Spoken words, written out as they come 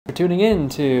For tuning in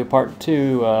to part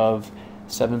 2 of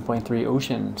 7.3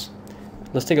 Oceans.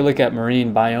 Let's take a look at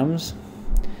marine biomes.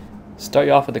 Start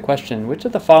you off with the question, which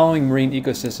of the following marine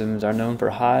ecosystems are known for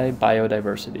high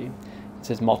biodiversity? It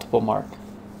says multiple mark.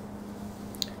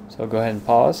 So go ahead and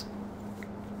pause.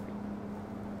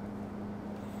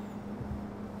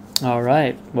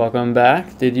 Alright, welcome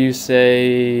back. Did you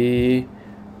say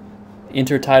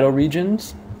intertidal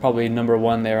regions? Probably number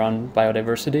 1 there on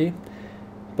biodiversity.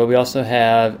 But we also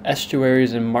have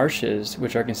estuaries and marshes,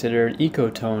 which are considered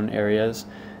ecotone areas,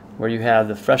 where you have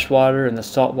the freshwater and the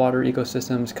saltwater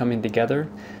ecosystems coming together,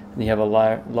 and you have a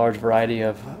large variety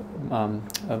of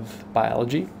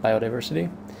biodiversity.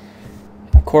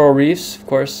 Coral reefs, of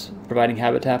course, providing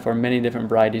habitat for many different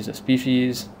varieties of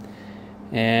species.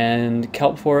 And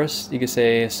kelp forests, you could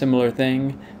say a similar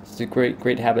thing. It's a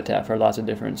great habitat for lots of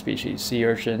different species, sea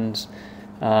urchins,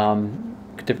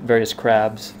 various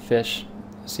crabs, fish,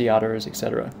 sea otters,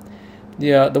 etc.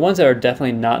 The ones that are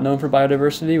definitely not known for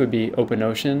biodiversity would be open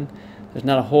ocean. There's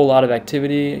not a whole lot of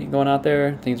activity going out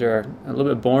there. Things are a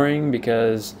little bit boring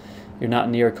because you're not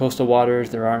near coastal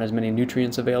waters. There aren't as many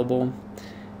nutrients available.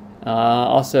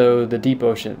 Also the deep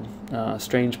ocean,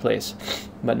 strange place,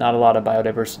 but not a lot of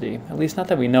biodiversity, at least not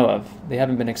that we know of. They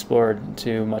haven't been explored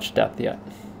to much depth yet.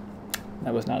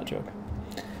 That was not a joke.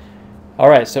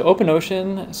 Alright, so open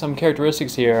ocean, some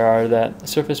characteristics here are that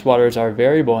surface waters are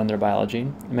variable in their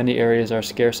biology. Many areas are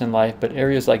scarce in life, but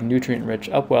areas like nutrient-rich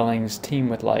upwellings teem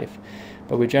with life.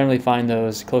 But we generally find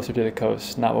those closer to the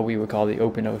coast, not what we would call the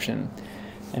open ocean.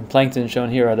 And plankton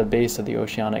shown here are the base of the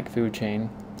oceanic food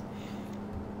chain.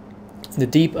 The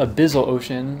deep abyssal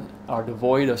ocean are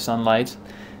devoid of sunlight,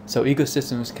 so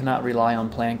ecosystems cannot rely on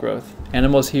plant growth.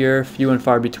 Animals here, few and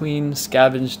far between,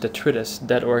 scavenge detritus,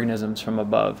 dead organisms from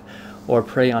above, or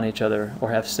prey on each other, or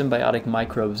have symbiotic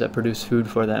microbes that produce food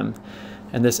for them.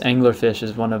 And this anglerfish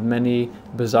is one of many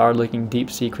bizarre-looking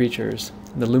deep-sea creatures.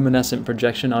 The luminescent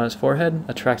projection on its forehead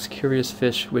attracts curious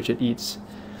fish which it eats.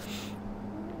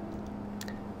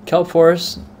 Kelp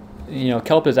forests,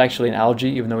 kelp is actually an algae,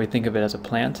 even though we think of it as a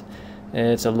plant.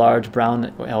 It's a large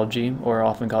brown algae, or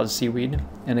often called seaweed,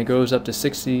 and it goes up to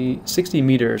 60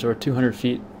 meters or 200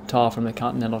 feet tall from the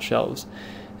continental shelves.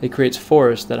 It creates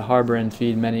forests that harbor and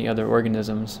feed many other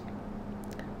organisms.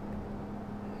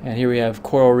 And here we have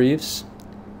coral reefs.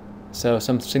 So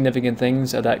some significant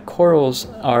things are that corals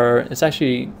it's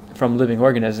actually from living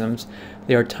organisms.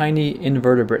 They are tiny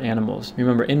invertebrate animals.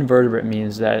 Remember, invertebrate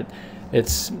means that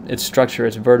its structure,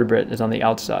 its vertebrate, is on the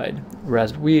outside,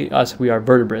 whereas we are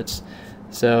vertebrates.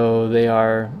 So we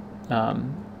have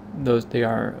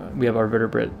our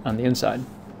vertebrate on the inside.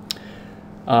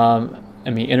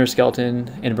 Inner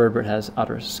skeleton, invertebrate has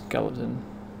outer skeleton.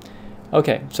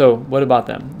 Okay, so what about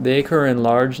them? They occur in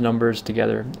large numbers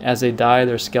together. As they die,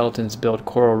 their skeletons build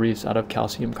coral reefs out of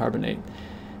calcium carbonate.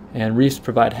 And reefs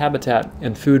provide habitat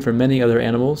and food for many other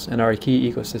animals and are a key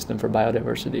ecosystem for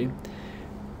biodiversity.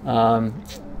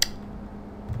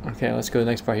 Okay, let's go to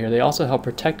the next part here. They also help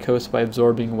protect coasts by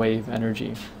absorbing wave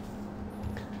energy.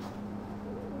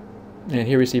 And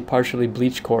here we see partially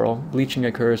bleached coral. Bleaching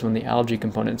occurs when the algae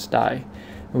components die.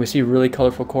 When we see really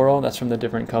colorful coral, that's from the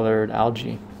different colored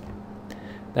algae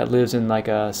that lives in like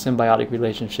a symbiotic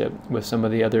relationship with some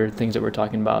of the other things that we're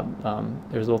talking about.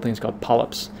 There's little things called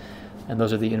polyps, and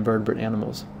those are the invertebrate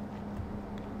animals.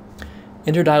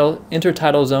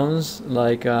 Intertidal zones,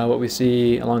 like what we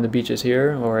see along the beaches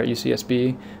here or at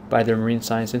UCSB by the Marine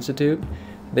Science Institute,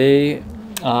 they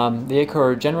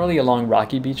occur generally along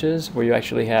rocky beaches where you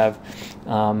actually have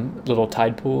little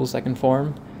tide pools that can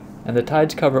form. And the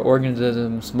tides cover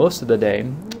organisms most of the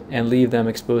day and leave them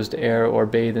exposed to air or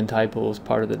bathed in tide pools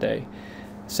part of the day.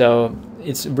 So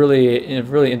it's really a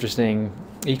really interesting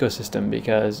ecosystem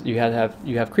because you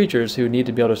have creatures who need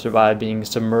to be able to survive being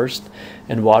submersed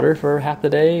in water for half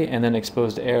the day and then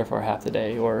exposed to air for half the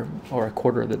day or a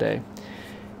quarter of the day.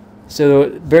 So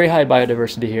very high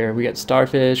biodiversity here. We get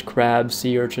starfish, crabs,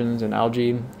 sea urchins, and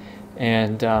algae,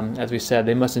 and as we said,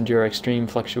 they must endure extreme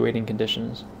fluctuating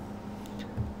conditions.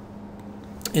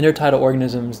 Intertidal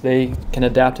organisms, they can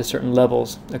adapt to certain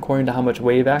levels according to how much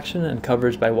wave action and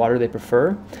coverage by water they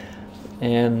prefer,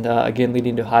 and again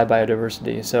leading to high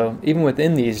biodiversity. So even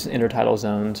within these intertidal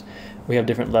zones, we have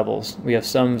different levels. We have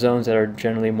some zones that are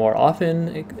generally more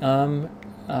often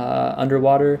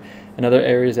underwater, and other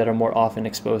areas that are more often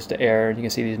exposed to air. You can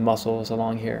see these mussels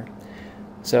along here.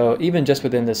 So even just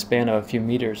within the span of a few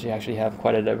meters, you actually have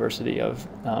quite a diversity of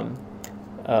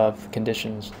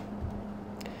conditions.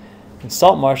 And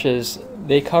salt marshes,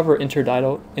 they cover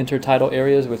intertidal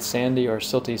areas with sandy or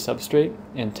silty substrate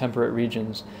in temperate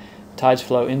regions. tides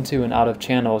flow into and out of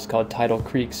channels called tidal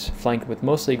creeks, flanked with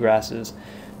mostly grasses.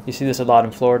 You see this a lot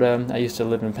in Florida. I used to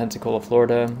live in Pensacola,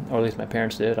 Florida, or at least my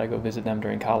parents did. I go visit them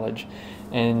during college.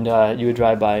 And you would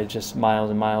drive by just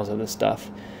miles and miles of this stuff.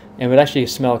 And it would actually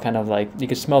smell kind of like, you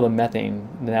could smell the methane,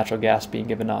 the natural gas being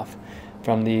given off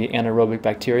from the anaerobic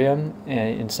bacteria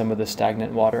in some of the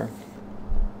stagnant water.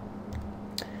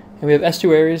 And we have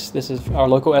estuaries. This is our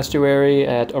local estuary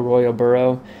at Arroyo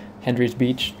Burro, Hendry's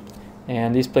Beach.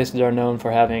 And these places are known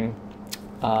for having,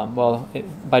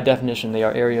 by definition, they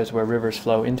are areas where rivers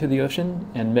flow into the ocean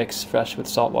and mix fresh with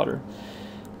salt water,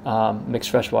 mix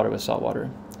fresh water with salt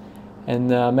water. And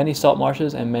many salt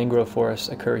marshes and mangrove forests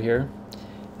occur here.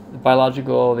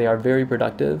 Biological, they are very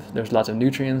productive. There's lots of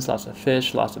nutrients, lots of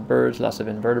fish, lots of birds, lots of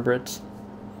invertebrates.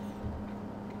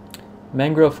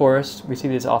 Mangrove forests, we see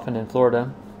these often in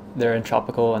Florida. They're in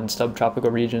tropical and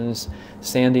subtropical regions,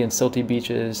 sandy and silty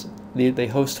beaches. They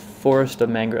host forests of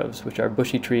mangroves, which are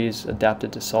bushy trees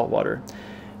adapted to salt water.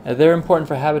 They're important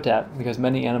for habitat because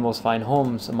many animals find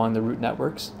homes among the root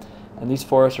networks, and these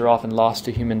forests are often lost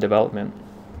to human development.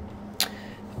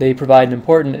 They provide an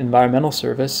important environmental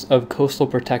service of coastal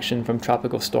protection from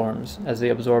tropical storms as they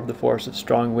absorb the force of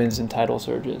strong winds and tidal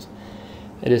surges.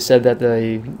 It is said that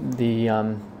the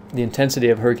intensity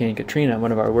of Hurricane Katrina,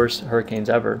 one of our worst hurricanes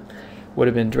ever, would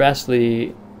have been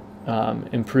drastically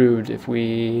improved if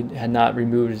we had not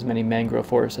removed as many mangrove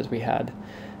forests as we had.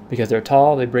 Because they're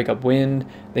tall, they break up wind,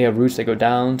 they have roots that go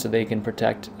down so they can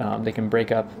protect, they can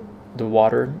break up the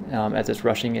water as it's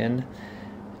rushing in.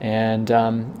 And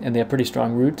they have pretty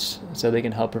strong roots so they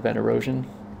can help prevent erosion.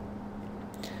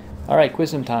 Alright,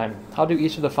 Quizdom time. How do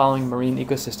each of the following marine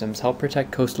ecosystems help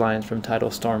protect coastlines from tidal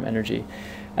storm energy?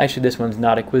 Actually, this one's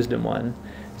not a Quizdom one,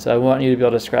 so I want you to be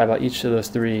able to describe how each of those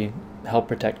three help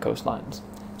protect coastlines.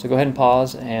 So go ahead and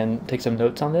pause and take some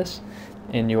notes on this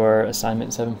in your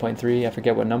assignment 7.3. I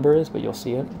forget what number it is, but you'll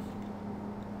see it.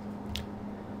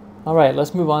 Alright,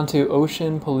 let's move on to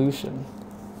ocean pollution.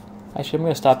 Actually, I'm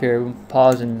going to stop here,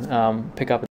 pause, and pick up